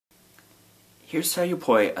Here's how you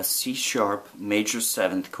play a C sharp major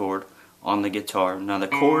 7th chord on the guitar. Now the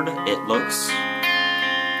chord, it looks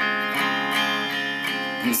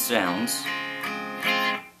and sounds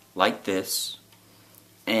like this.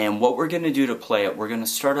 And what we're going to do to play it, we're going to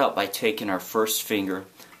start out by taking our first finger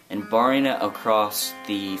and barring it across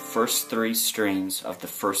the first 3 strings of the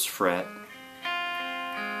 1st fret.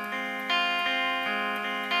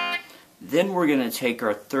 Then we're going to take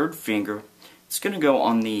our 3rd finger, it's going to go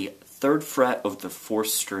on the 3rd fret of the 4th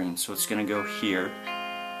string, so it's going to go here.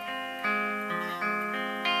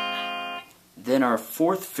 Then our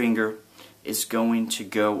 4th finger is going to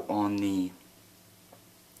go on the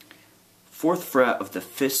 4th fret of the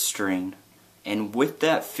 5th string, and with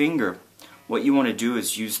that finger, what you want to do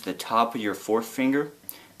is use the top of your 4th finger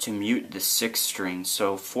to mute the 6th string.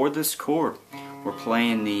 So for this chord, we're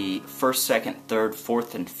playing the 1st, 2nd, 3rd,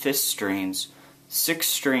 4th, and 5th strings. 6th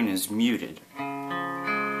string is muted.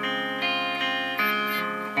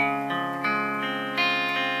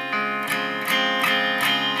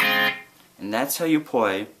 And that's how you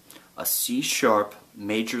play a C sharp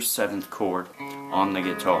major 7th chord on the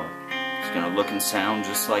guitar. It's going to look and sound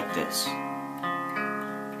just like this.